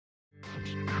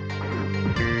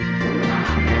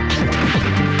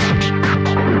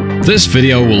This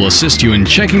video will assist you in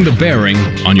checking the bearing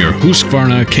on your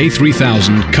Husqvarna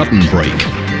K3000 cut and brake.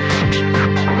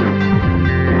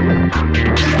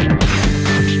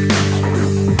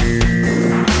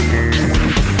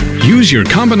 Use your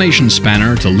combination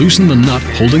spanner to loosen the nut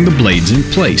holding the blades in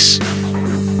place.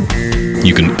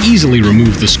 You can easily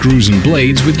remove the screws and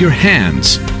blades with your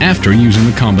hands after using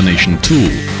the combination tool.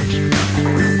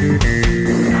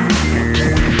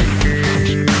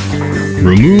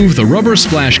 Remove the rubber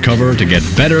splash cover to get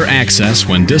better access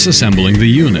when disassembling the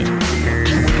unit.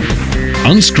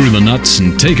 Unscrew the nuts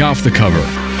and take off the cover.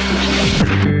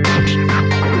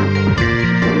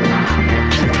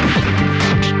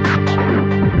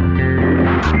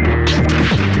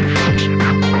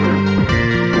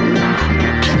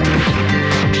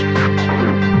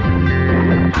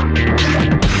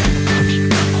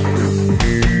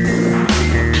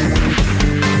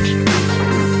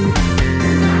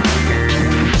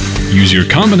 Use your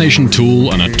combination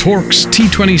tool and a Torx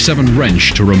T27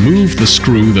 wrench to remove the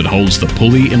screw that holds the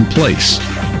pulley in place.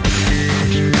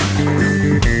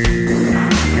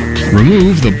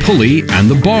 Remove the pulley and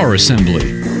the bar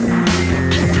assembly.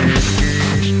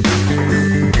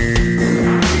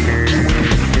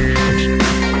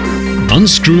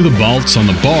 Unscrew the bolts on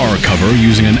the bar cover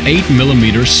using an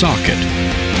 8mm socket.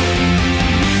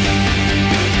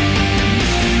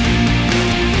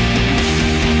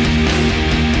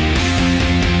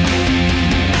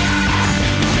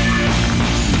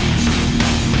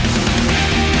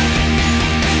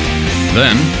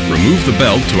 Then, remove the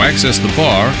belt to access the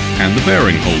bar and the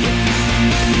bearing holder.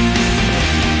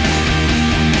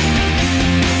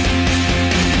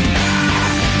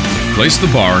 Place the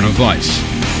bar in a vise.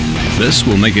 This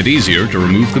will make it easier to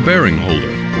remove the bearing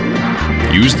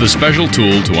holder. Use the special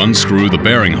tool to unscrew the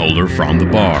bearing holder from the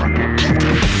bar.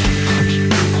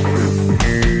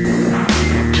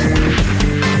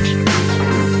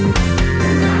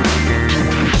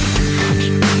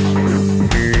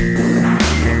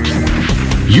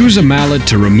 Use a mallet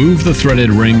to remove the threaded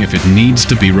ring if it needs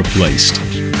to be replaced.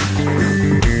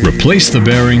 Replace the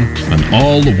bearing and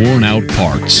all the worn-out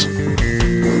parts.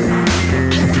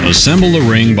 Assemble the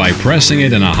ring by pressing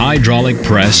it in a hydraulic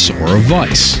press or a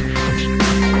vise.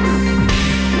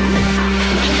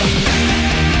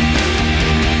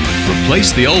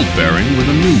 Replace the old bearing with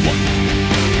a new one.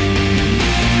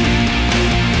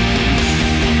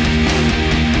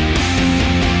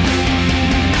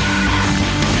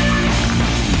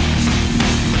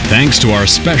 Thanks to our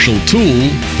special tool,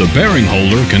 the bearing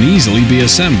holder can easily be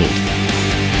assembled.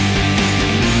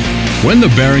 When the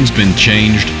bearing's been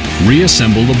changed,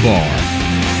 reassemble the bar.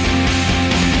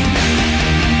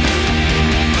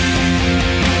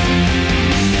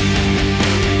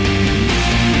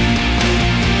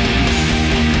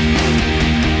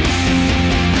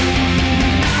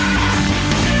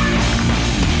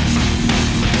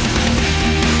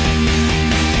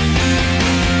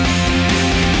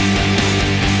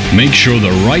 Make sure the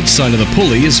right side of the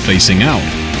pulley is facing out.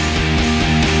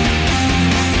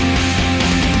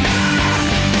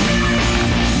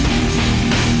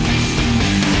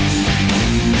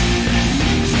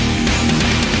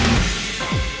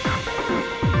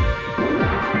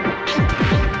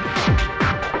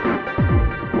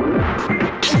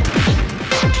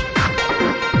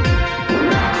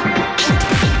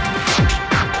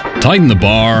 Tighten the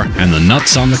bar and the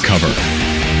nuts on the cover.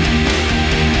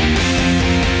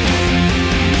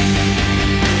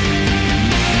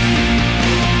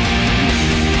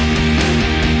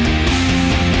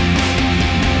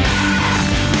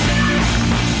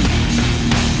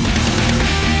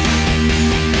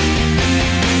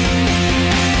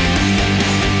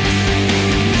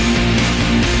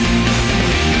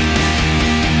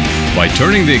 By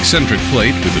turning the eccentric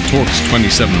plate with the Torx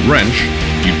 27 wrench,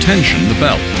 you tension the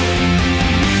belt.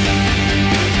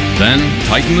 Then,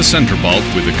 tighten the center bolt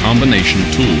with the combination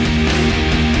tool.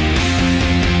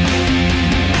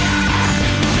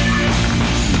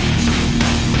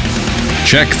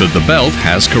 Check that the belt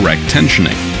has correct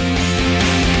tensioning.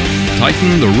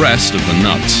 Tighten the rest of the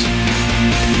nuts.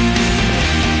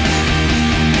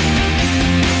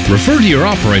 Refer to your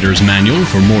operator's manual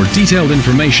for more detailed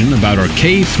information about our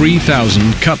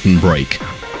K3000 cut and brake.